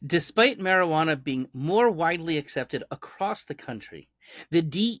Despite marijuana being more widely accepted across the country, the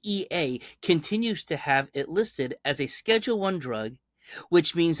DEA continues to have it listed as a Schedule 1 drug,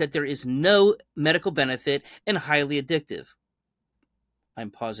 which means that there is no medical benefit and highly addictive. I'm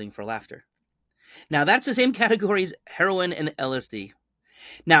pausing for laughter. Now, that's the same category as heroin and LSD.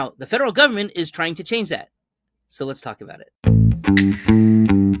 Now, the federal government is trying to change that. So let's talk about it.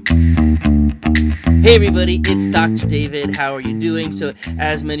 Hey everybody, it's Dr. David. How are you doing? So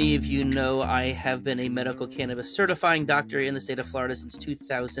as many of you know, I have been a medical cannabis certifying doctor in the state of Florida since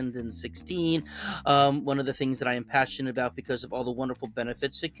 2016. One of the things that I am passionate about because of all the wonderful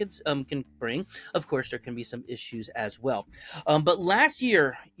benefits it can bring. Of course, there can be some issues as well. But last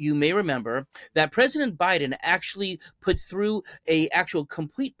year, you may remember that President Biden actually put through a actual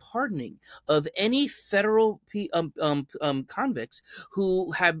complete pardoning of any federal convicts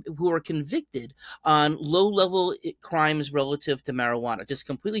who are convicted on low-level crimes relative to marijuana. Just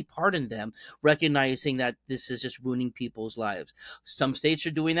completely pardon them, recognizing that this is just ruining people's lives. Some states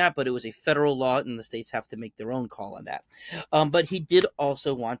are doing that, but it was a federal law, and the states have to make their own call on that. But he did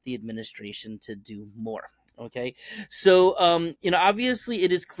also want the administration to do more. Okay, so, obviously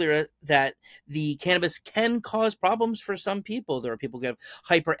it is clear that the cannabis can cause problems for some people. There are people who have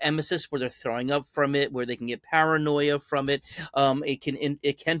hyperemesis where they're throwing up from it, where they can get paranoia from it. It can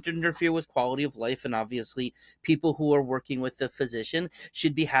interfere with quality of life. And obviously people who are working with the physician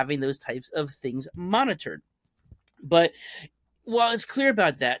should be having those types of things monitored. But while it's clear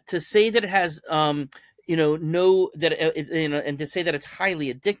about that, to say that it has, and to say that it's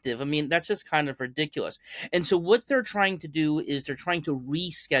highly addictive, I mean, that's just kind of ridiculous. And so what they're trying to do is they're trying to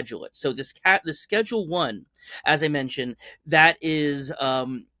reschedule it. So the Schedule 1, as I mentioned, that is,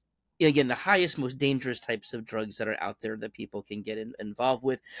 again, the highest, most dangerous types of drugs that are out there that people can get involved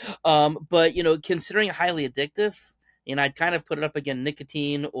with. But, considering highly addictive, and I'd kind of put it up against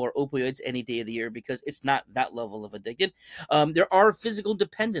nicotine or opioids any day of the year because it's not that level of addicted. There are physical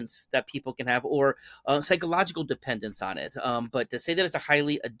dependence that people can have or psychological dependence on it. But to say that it's a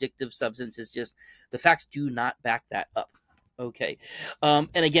highly addictive substance is just, the facts do not back that up. Okay. And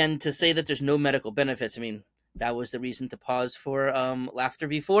again, to say that there's no medical benefits, I mean, that was the reason to pause for laughter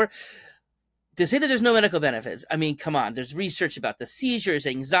before. To say that there's no medical benefits, I mean, come on. There's research about the seizures,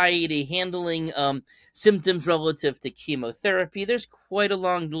 anxiety, handling symptoms relative to chemotherapy. There's quite a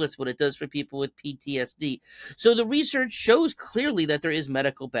long list what it does for people with PTSD. So the research shows clearly that there is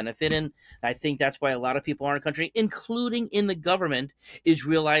medical benefit, and I think that's why a lot of people in our country, including in the government, is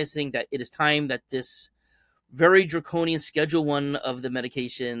realizing that it is time that this very draconian Schedule 1 of the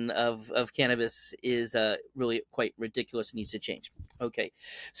medication of cannabis is really quite ridiculous and needs to change. Okay,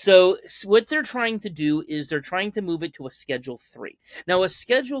 so what they're trying to do is they're trying to move it to a Schedule 3. Now, a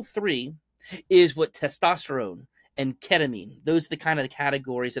Schedule 3 is what testosterone and ketamine, those are the kind of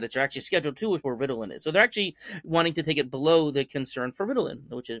categories that it's actually. Schedule 2 is where Ritalin is. So they're actually wanting to take it below the concern for Ritalin,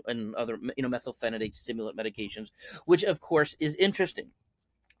 which is, and other methylphenidate stimulant medications, which of course is interesting.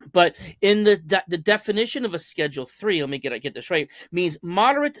 But in the definition of a Schedule 3, let me get this right, means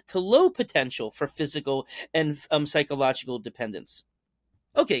moderate to low potential for physical and psychological dependence.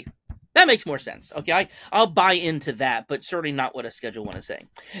 Okay, that makes more sense. Okay, I'll buy into that, but certainly not what a Schedule 1 is saying.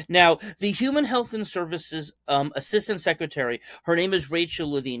 Now, the Human Health and Services Assistant Secretary, her name is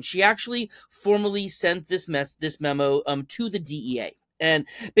Rachel Levine. She actually formally sent this memo to the DEA. And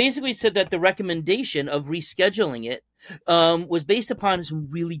basically said that the recommendation of rescheduling it was based upon some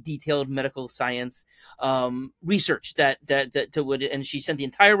really detailed medical science research and she sent the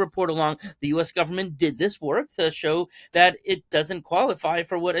entire report along. The U.S. government did this work to show that it doesn't qualify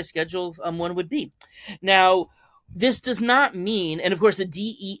for what a Schedule 1 would be. Now, this does not mean, and of course the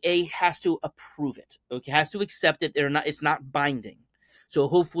DEA has to approve it. Okay, has to accept it. It's not binding. So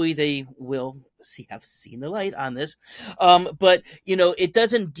hopefully they will have seen the light on this. But, it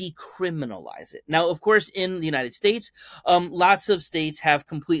doesn't decriminalize it. Now, of course, in the United States, lots of states have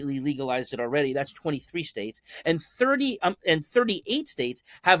completely legalized it already. That's 23 states. And 38 states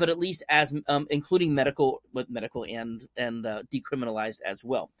have it at least as including medical and decriminalized as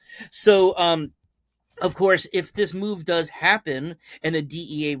well. So, of course, if this move does happen and the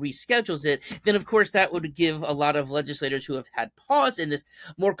DEA reschedules it, then of course that would give a lot of legislators who have had pause in this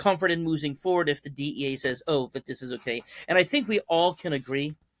more comfort in moving forward if the DEA says, oh, that this is okay. And I think we all can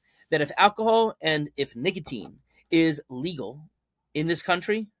agree that if alcohol and if nicotine is legal in this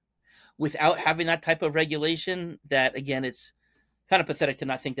country without having that type of regulation, that again, it's kind of pathetic to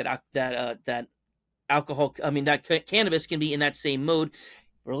not think that alcohol, that cannabis can be in that same mode.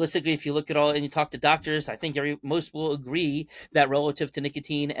 Realistically, if you look at all and you talk to doctors, I think most will agree that relative to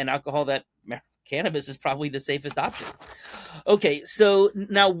nicotine and alcohol, that cannabis is probably the safest option. Okay, so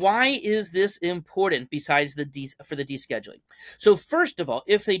now why is this important besides for the descheduling? So first of all,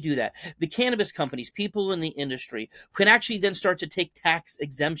 if they do that, the cannabis companies, people in the industry can actually then start to take tax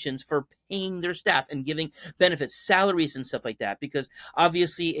exemptions for paying their staff and giving benefits, salaries and stuff like that, because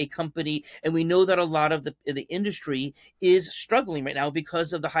obviously a company, and we know that a lot of the industry is struggling right now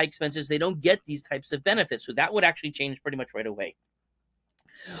because of the high expenses. They don't get these types of benefits. So that would actually change pretty much right away.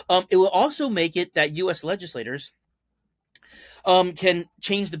 It will also make it that U.S. legislators can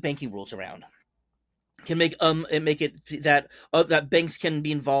change the banking rules around. Can make it that that banks can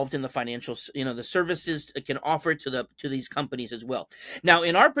be involved in the financial, the services can offer to these companies as well. Now,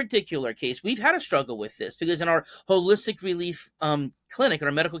 in our particular case, we've had a struggle with this because in our holistic relief clinic, in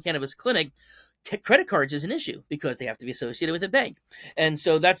our medical cannabis clinic, credit cards is an issue because they have to be associated with a bank, and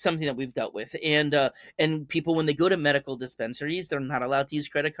so that's something that we've dealt with. And people, when they go to medical dispensaries, they're not allowed to use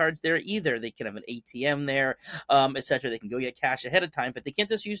credit cards there either. They can have an ATM there, etc. They can go get cash ahead of time, but they can't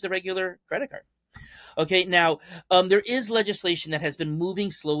just use the regular credit card. Okay, now there is legislation that has been moving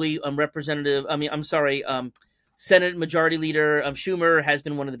slowly. Senate Majority Leader Schumer has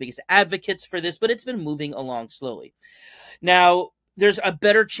been one of the biggest advocates for this, but it's been moving along slowly. Now, there's a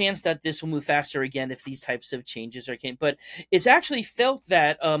better chance that this will move faster again if these types of changes are came. But it's actually felt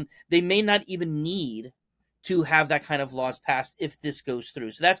that they may not even need to have that kind of laws passed if this goes through.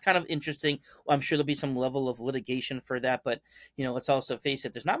 So that's kind of interesting. I'm sure there'll be some level of litigation for that, but let's also face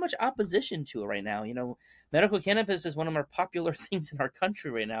it, there's not much opposition to it right now. Medical cannabis is one of the more popular things in our country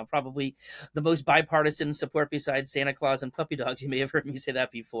right now, probably the most bipartisan support besides Santa Claus and puppy dogs. You may have heard me say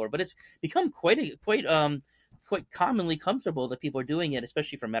that before, but it's become quite commonly comfortable that people are doing it,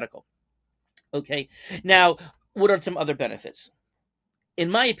 especially for medical. Okay, now what are some other benefits?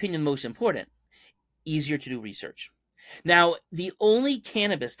 In my opinion, most important, easier to do research. Now, the only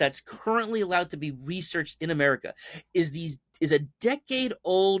cannabis that's currently allowed to be researched in America is a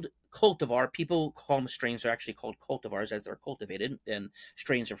decade-old cultivar. People call them strains. They're actually called cultivars as they're cultivated, and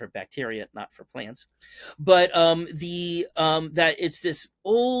strains are for bacteria, not for plants. But that it's this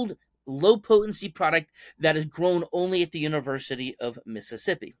old low potency product that is grown only at the University of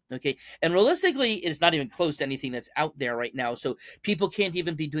Mississippi. Okay. And realistically, it's not even close to anything that's out there right now. So people can't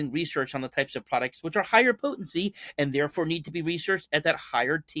even be doing research on the types of products which are higher potency and therefore need to be researched at that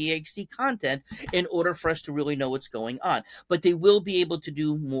higher THC content in order for us to really know what's going on. But they will be able to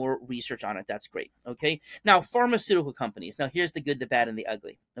do more research on it. That's great. Okay. Now, pharmaceutical companies. Now, here's the good, the bad, and the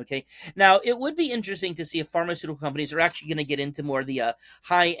ugly. Okay. Now, it would be interesting to see if pharmaceutical companies are actually going to get into more of the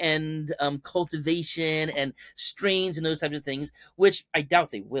high-end cultivation and strains and those types of things, which I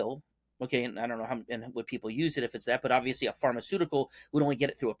doubt they will. Okay, and I don't know how and would people use it if it's that, but obviously a pharmaceutical would only get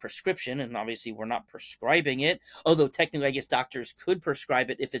it through a prescription, and obviously we're not prescribing it. Although technically, I guess doctors could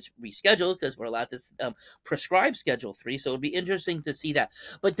prescribe it if it's rescheduled, because we're allowed to prescribe Schedule 3. So it'd be interesting to see that.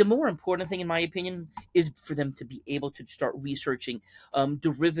 But the more important thing, in my opinion, is for them to be able to start researching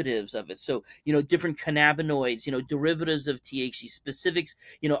derivatives of it. So different cannabinoids, derivatives of THC, specifics,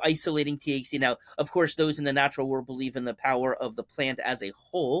 isolating THC. Now, of course, those in the natural world believe in the power of the plant as a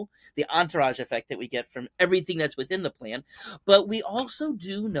whole, the entourage effect that we get from everything that's within the plant. But we also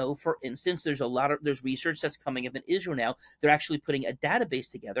do know, for instance, there's research that's coming up in Israel now. They're actually putting a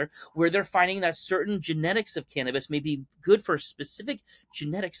database together where they're finding that certain genetics of cannabis may be good for specific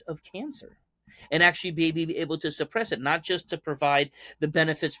genetics of cancer, and actually be able to suppress it, not just to provide the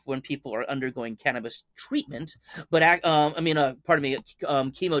benefits when people are undergoing cannabis treatment, but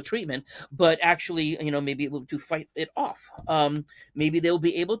chemo treatment, but actually, maybe able to fight it off. Maybe they'll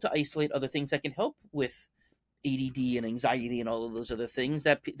be able to isolate other things that can help with ADD and anxiety and all of those other things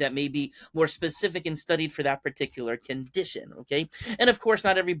that may be more specific and studied for that particular condition. Okay, and of course,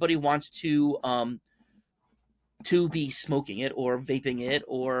 not everybody wants to be smoking it or vaping it,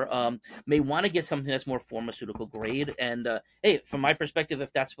 or may want to get something that's more pharmaceutical grade. And hey, from my perspective,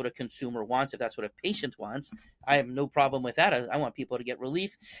 if that's what a consumer wants, if that's what a patient wants, I have no problem with that. I want people to get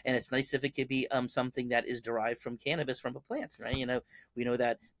relief, and it's nice if it could be something that is derived from cannabis, from a plant, right? We know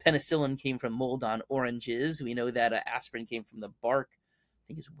that penicillin came from mold on oranges. We know that aspirin came from the bark, I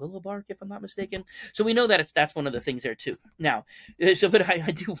think it's willow bark, if I'm not mistaken. So we know that that's one of the things there too. Now, but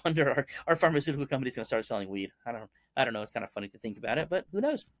I do wonder, are pharmaceutical companies going to start selling weed? I don't know. It's kind of funny to think about it, but who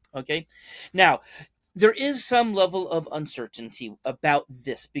knows? Okay. Now, there is some level of uncertainty about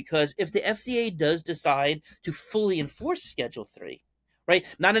this, because if the FDA does decide to fully enforce Schedule 3, right?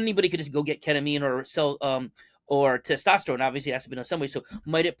 Not anybody could just go get ketamine or sell or testosterone obviously has to be in some way. So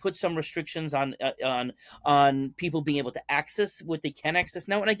might it put some restrictions on people being able to access what they can access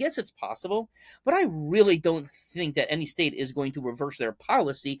now? And I guess it's possible, but I really don't think that any state is going to reverse their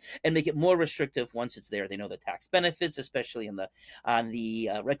policy and make it more restrictive once it's there. They know the tax benefits, especially on the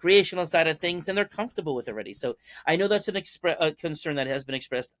recreational side of things, and they're comfortable with it already. So I know that's a concern that has been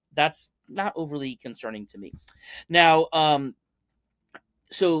expressed. That's not overly concerning to me. Now,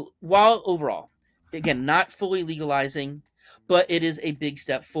 so while overall, again, not fully legalizing, but it is a big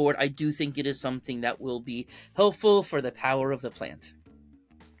step forward, I do think it is something that will be helpful for the power of the plant.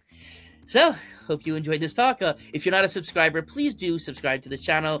 So, hope you enjoyed this talk. If you're not a subscriber, please do subscribe to this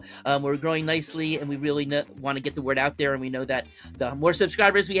channel. We're growing nicely, and we really want to get the word out there, and we know that the more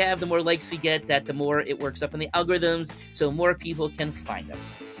subscribers we have, the more likes we get, that the more it works up in the algorithms, so more people can find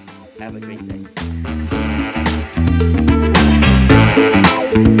us. Have a great day.